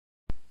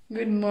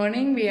Good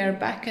morning, we are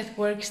back at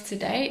work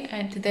today,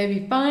 and today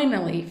we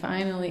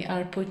finally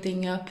are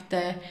putting up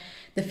the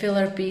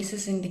filler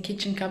pieces in the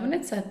kitchen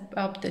cabinets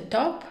up the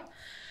top.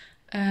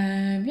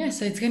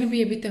 So it's gonna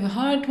be a bit of a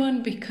hard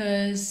one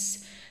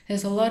because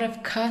there's a lot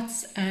of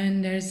cuts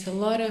and there's a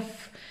lot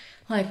of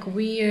like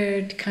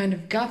weird kind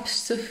of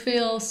gaps to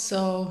fill,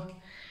 so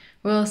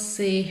we'll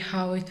see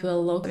how it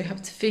will look. We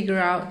have to figure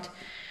out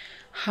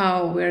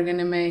how we're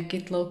gonna make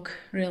it look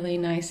really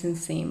nice and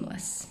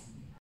seamless.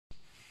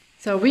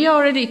 So we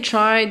already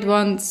tried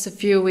once a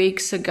few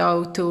weeks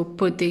ago to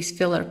put these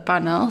filler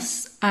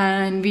panels,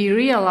 and we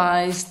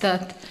realized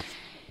that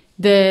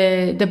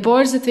the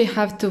boards that we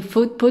have to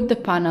put the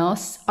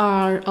panels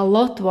are a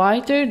lot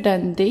wider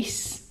than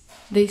this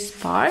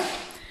part.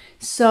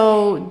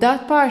 So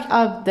that part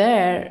up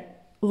there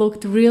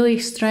looked really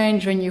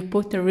strange when you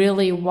put a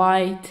really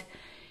white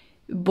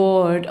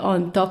board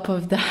on top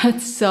of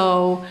that.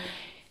 So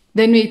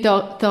then we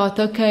thought,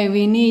 okay,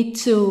 we need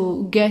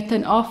to get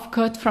an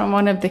offcut from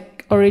one of the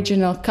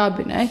original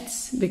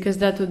cabinets because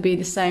that would be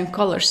the same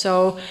color.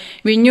 So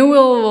we knew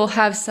we'll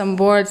have some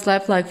boards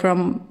left, like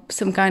from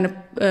some kind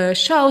of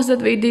shelves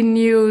that we didn't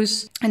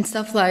use and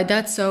stuff like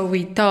that. So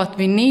we thought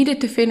we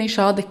needed to finish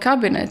all the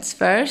cabinets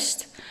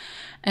first,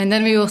 and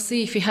then we will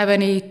see if we have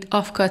any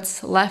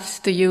offcuts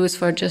left to use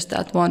for just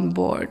that one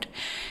board.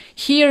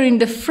 Here in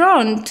the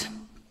front,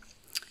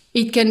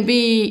 it can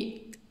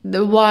be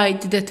the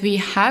white that we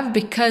have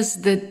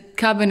because the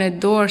cabinet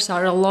doors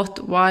are a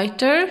lot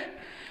wider.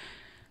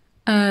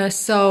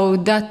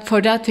 So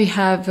for that we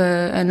have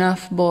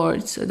enough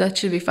boards, so that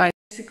should be fine.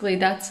 Basically,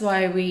 that's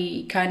why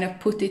we kind of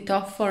put it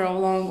off for a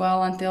long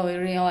while until we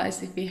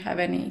realize if we have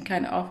any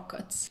kind of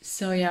offcuts.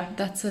 So yeah,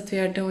 that's what we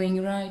are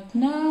doing right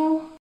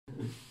now.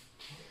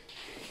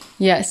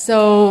 Yeah,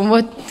 so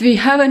we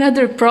have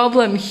another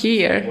problem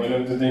here. One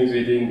of the things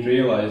we didn't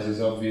realize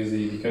is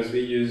obviously because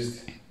we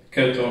used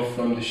cut off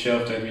from the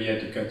shelf that we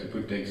had to cut to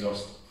put the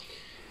exhaust,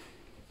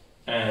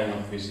 and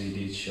obviously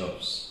these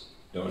shelves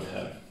don't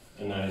have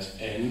a nice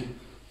end.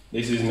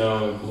 This is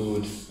now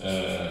glued,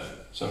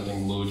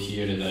 something glued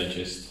here that I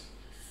just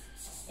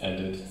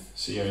added.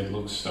 See how it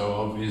looks? So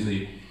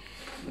obviously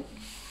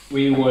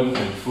we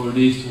wanted for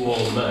this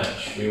wall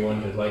match, we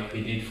wanted like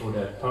we did for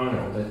that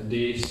panel, that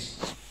this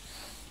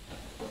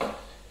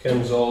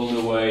comes all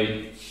the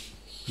way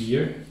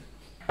here.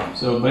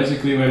 So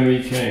basically when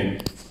we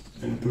came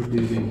and put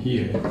this in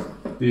here,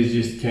 this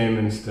just came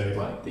and stayed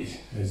like this,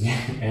 as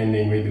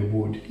ending with the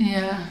wood.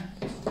 Yeah.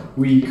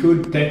 We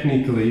could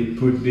technically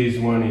put this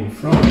one in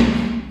front.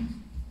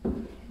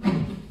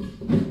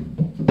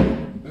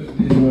 Put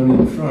this one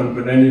in front,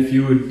 but then if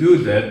you would do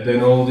that,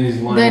 then all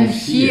these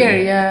lines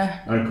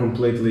here are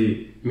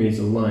completely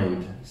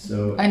misaligned.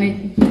 So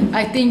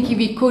I think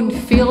we couldn't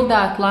fill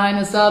that line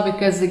as well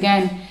because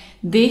again,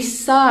 this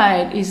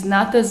side is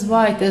not as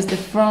white as the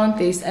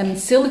front is, and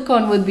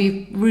silicone would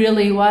be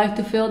really white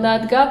to fill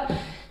that gap.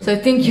 So I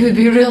think you would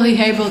be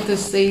really able to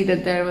see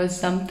that there was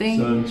something.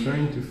 So I'm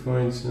trying to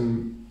find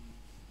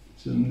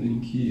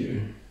something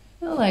here.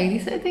 Well, like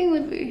this I think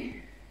would be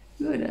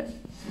good.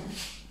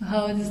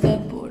 How does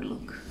that board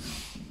look?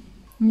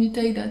 When you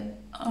take that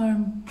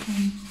arm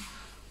from...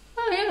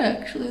 Oh yeah,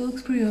 actually it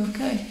looks pretty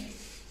okay.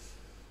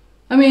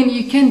 I mean,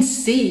 you can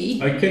see.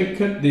 I can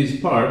cut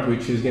this part,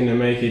 which is gonna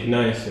make it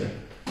nicer.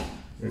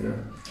 You know.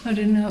 I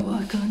don't know,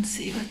 I can't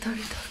see. What are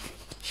you talking?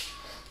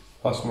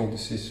 Pass me the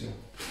scissor.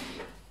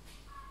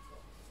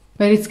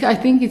 But I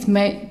think it's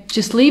made.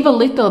 Just leave a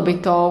little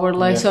bit over,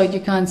 like so you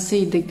can't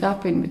see the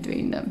gap in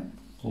between them.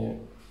 Yeah.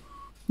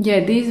 Yeah,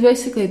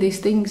 these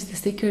things, the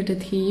sticker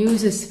that he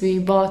uses, we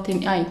bought in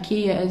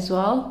Ikea as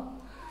well.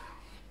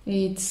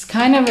 It's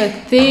kind of a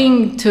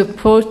thing to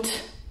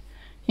put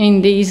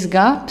in these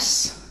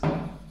gaps.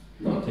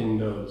 Not in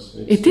those.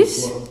 It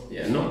is?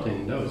 Yeah, not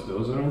in those.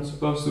 Those aren't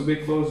supposed to be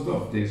closed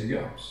off, these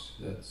gaps.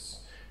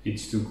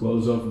 It's to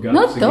close off gaps.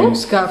 Not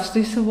those gaps,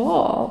 this is a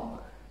wall.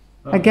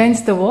 Oh.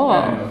 Against the wall.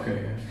 Yeah,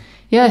 okay.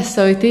 Yeah,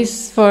 so it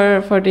is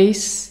for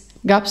these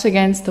gaps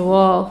against the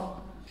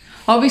wall.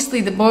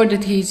 Obviously the board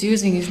that he's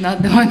using is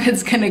not the one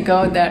that's gonna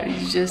go there,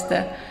 it's just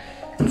a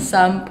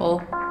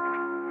sample.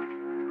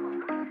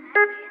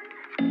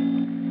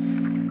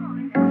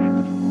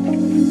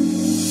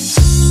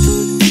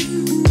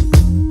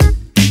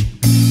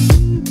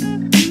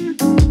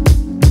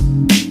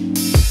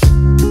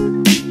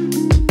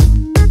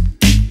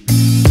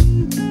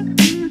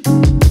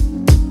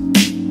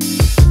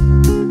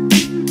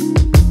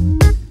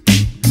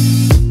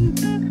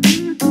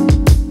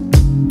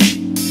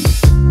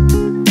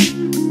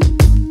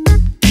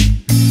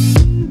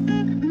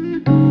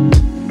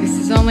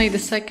 The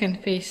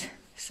second piece,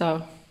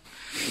 so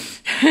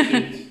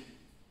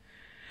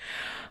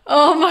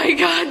oh my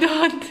god,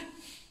 don't.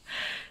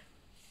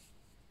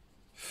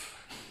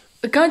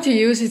 Can't you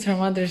use it from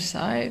other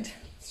side?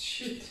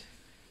 Shit.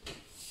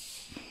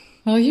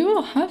 Well, you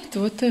will have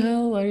to. What the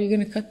hell? Are you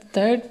gonna cut the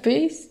third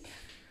piece?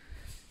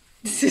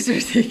 This is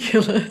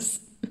ridiculous.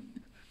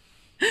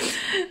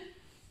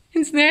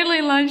 It's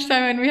nearly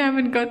lunchtime and we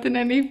haven't gotten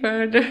any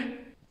further.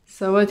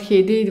 So what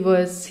he did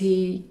was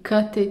he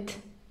cut it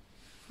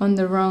on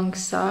the wrong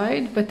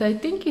side, but I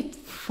think it's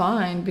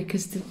fine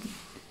because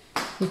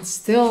it's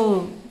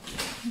still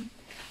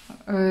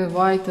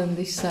white on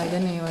this side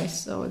anyway,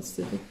 so what's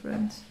the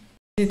difference?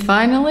 Is it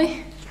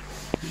finally?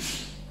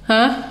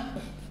 Huh?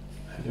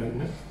 I don't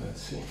know,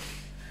 let's see.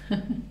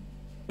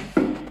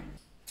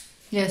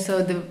 Yeah,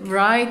 so the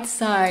right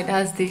side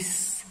has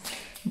this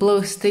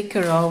blue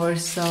sticker over,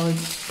 so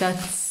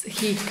that's,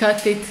 he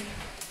cut it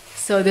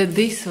so that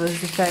this was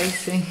the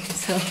facing,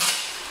 so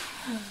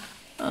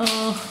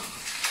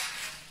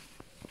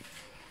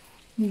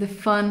the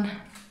fun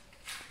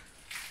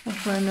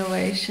of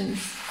renovations.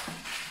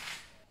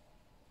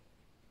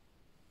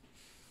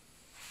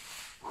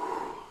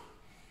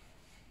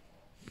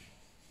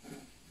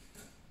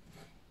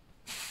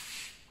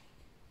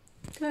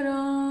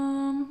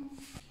 Ta-da!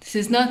 This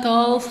is not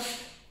all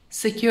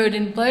secured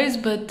in place,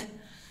 but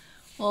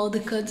all the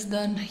cuts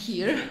done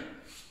here.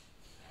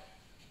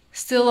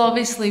 Still,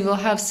 obviously, we'll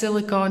have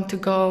silicone to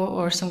go,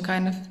 or some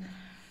kind of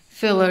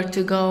filler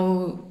to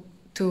go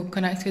to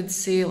connect with the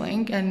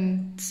ceiling,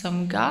 and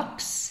some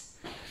gaps.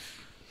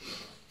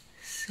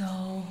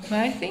 So,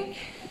 I think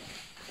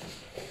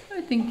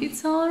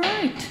it's all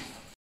right. This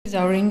is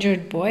our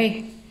injured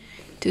boy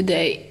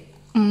today.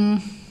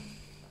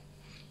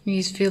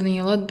 He's feeling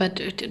a lot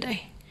better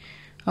today.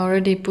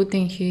 Already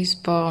putting his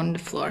paw on the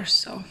floor,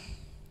 so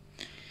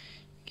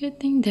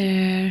getting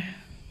there.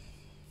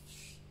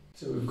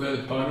 So we've got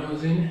the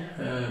panels in.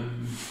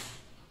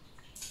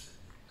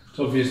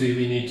 So obviously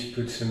we need to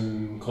put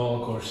some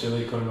caulk or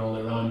silicone all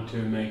around to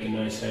make a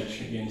nice edge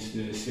against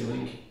the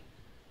ceiling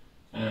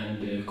and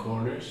the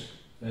corners.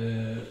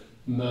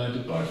 But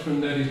apart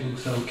from that, it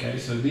looks okay.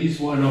 So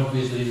this one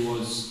obviously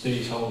was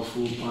this whole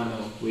full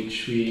panel,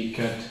 which we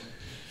cut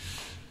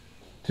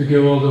to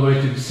go all the way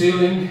to the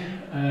ceiling.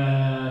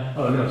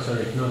 Oh no,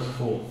 sorry, not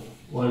full.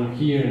 One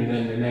here and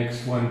then the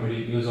next one, but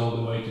it goes all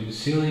the way to the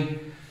ceiling.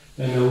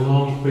 Then a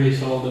long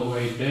piece all the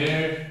way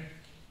there,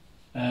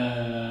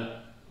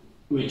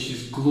 which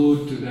is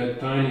glued to that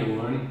tiny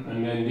one,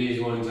 and then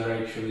these ones are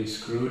actually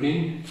screwed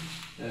in.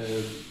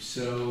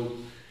 So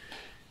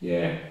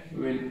yeah, I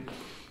mean,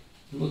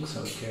 it looks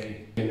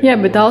okay. Yeah,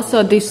 but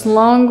also this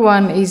long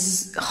one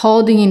is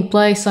holding in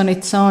place on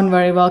its own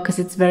very well because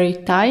it's very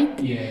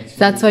tight. Yeah,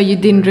 that's why you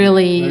didn't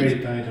really... Very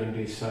tight on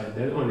this side.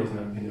 That one is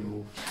not going to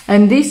move.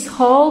 And this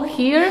hole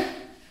here,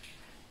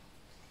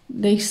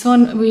 this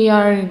one we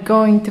are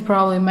going to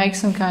probably make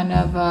some kind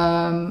of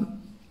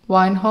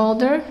wine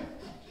holder,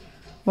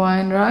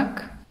 wine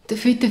rack to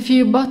fit a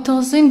few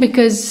bottles in,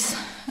 because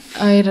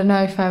I don't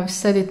know if I've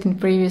said it in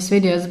previous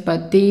videos,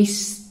 but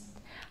these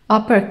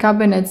upper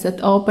cabinets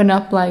that open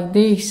up like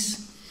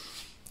this,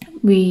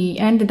 we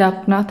ended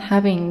up not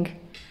having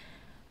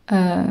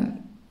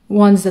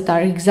ones that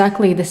are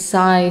exactly the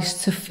size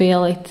to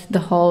fill it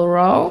the whole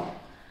row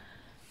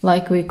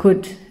like we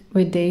could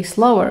with these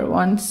lower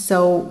ones.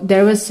 So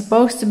there was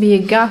supposed to be a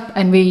gap,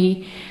 and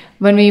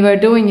when we were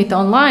doing it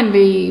online,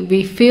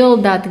 we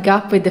filled that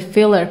gap with the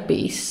filler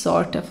piece,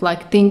 sort of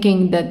like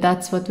thinking that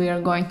that's what we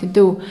are going to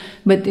do.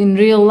 But in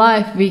real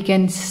life, we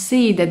can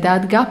see that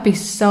that gap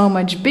is so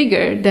much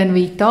bigger than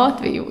we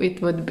thought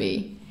it would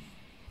be.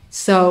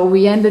 So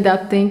we ended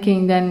up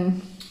thinking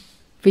then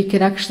we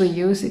could actually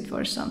use it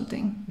for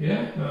something.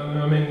 Yeah,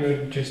 I mean,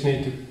 we just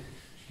need to,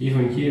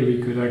 even here,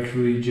 we could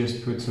actually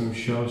just put some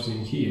shelves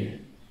in here.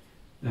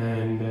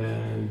 And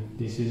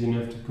this is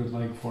enough to put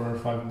like 4 or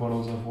 5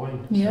 bottles of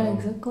wine. Yeah, so,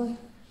 exactly.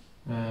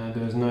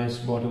 Those nice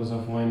bottles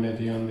of wine that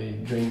you only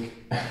drink.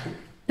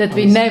 That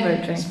we never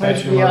drink,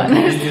 let's be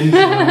honest. So we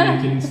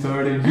can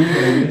start in here,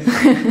 I guess.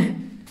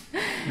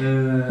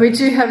 Which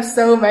we have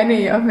so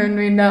many of, and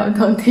we now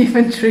don't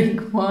even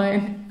drink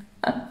wine.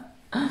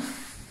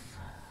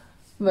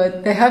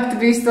 But they have to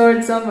be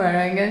stored somewhere,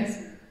 I guess.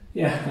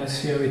 Yeah, let's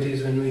see how it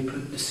is when we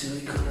put the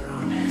silicone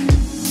around it.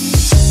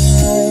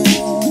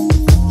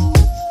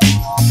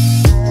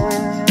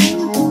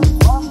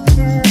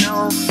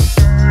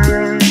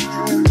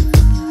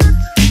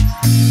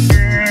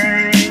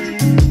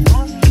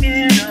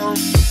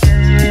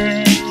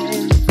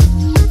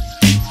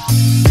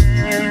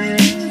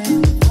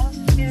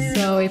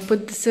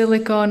 Put the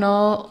silicone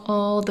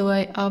all the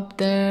way up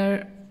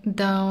there,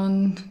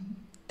 down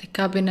the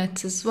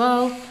cabinets as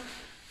well,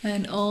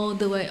 and all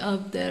the way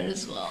up there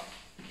as well.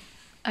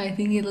 I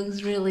think it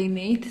looks really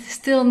neat.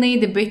 Still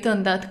need a bit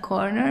on that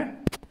corner,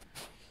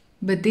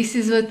 but this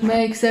is what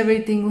makes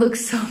everything look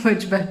so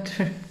much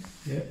better.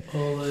 Yeah,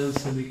 all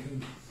else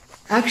silicone.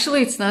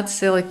 Actually, it's not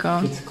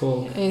silicone. It's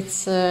cold.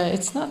 It's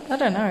not. I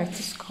don't know.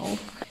 It's cold.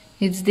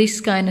 It's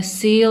this kind of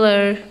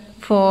sealer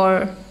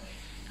for.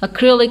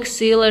 Acrylic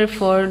sealer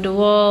for the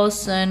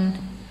walls and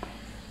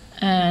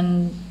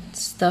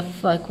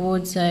stuff like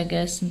woods, I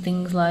guess, and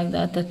things like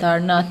that that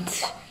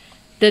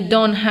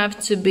don't have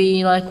to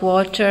be like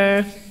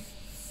water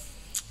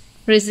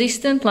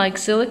resistant like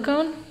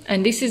silicone.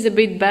 And this is a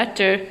bit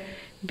better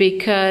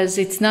because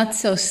it's not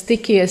so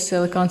sticky as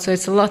silicone, so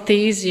it's a lot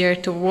easier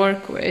to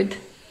work with.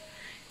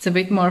 It's a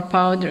bit more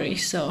powdery,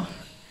 so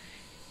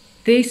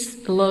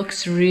this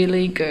looks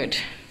really good.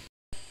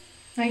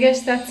 I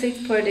guess that's it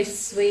for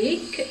this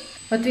week.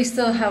 What we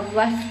still have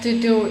left to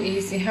do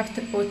is you have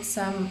to put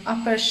some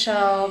upper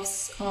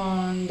shelves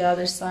on the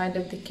other side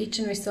of the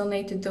kitchen. We still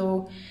need to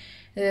do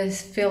the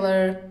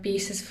filler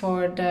pieces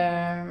for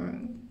the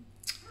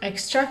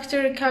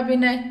extractor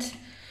cabinet.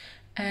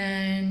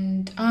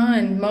 And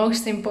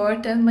most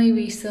importantly,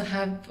 we still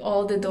have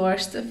all the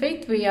doors to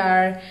fit. We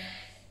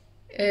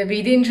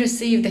didn't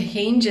receive the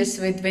hinges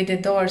with the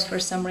doors for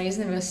some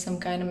reason. It was some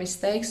kind of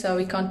mistake, so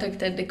we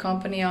contacted the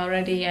company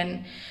already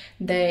and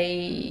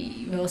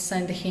they will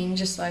send the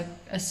hinges like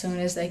as soon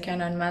as they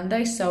can on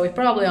Monday. So we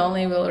probably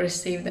only will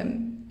receive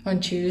them on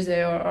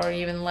Tuesday or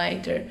even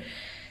later.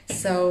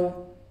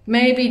 So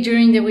maybe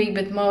during the week,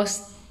 but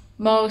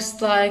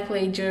most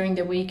likely during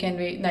the weekend,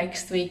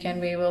 next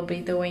weekend we will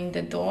be doing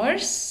the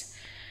doors.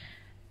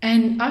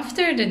 And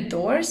after the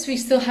doors, we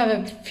still have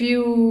a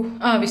few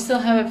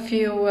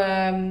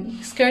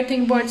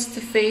skirting boards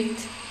to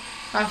fit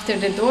after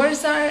the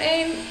doors are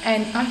in.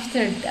 And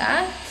after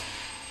that,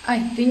 I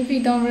think we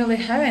don't really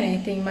have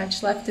anything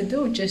much left to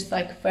do, just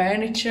like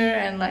furniture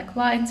and like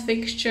lights,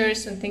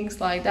 fixtures and things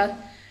like that,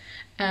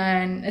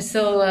 and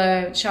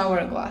still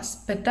shower glass.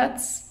 But that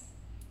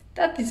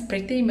is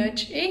pretty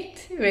much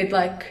it with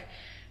like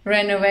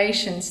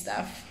renovation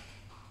stuff.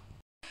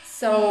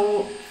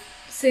 So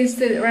since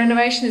the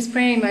renovation is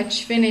pretty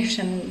much finished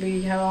and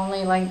we have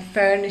only like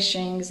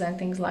furnishings and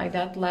things like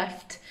that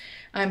left,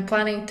 I'm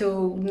planning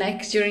to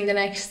during the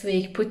next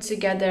week put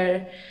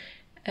together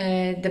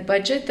the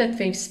budget that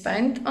we've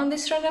spent on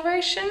this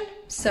renovation.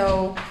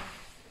 So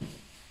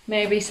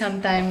maybe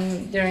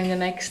sometime during the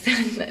next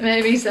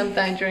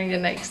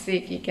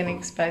week you can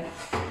expect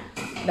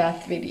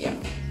that video.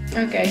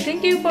 Okay,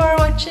 thank you for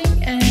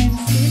watching and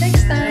see you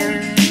next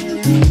time.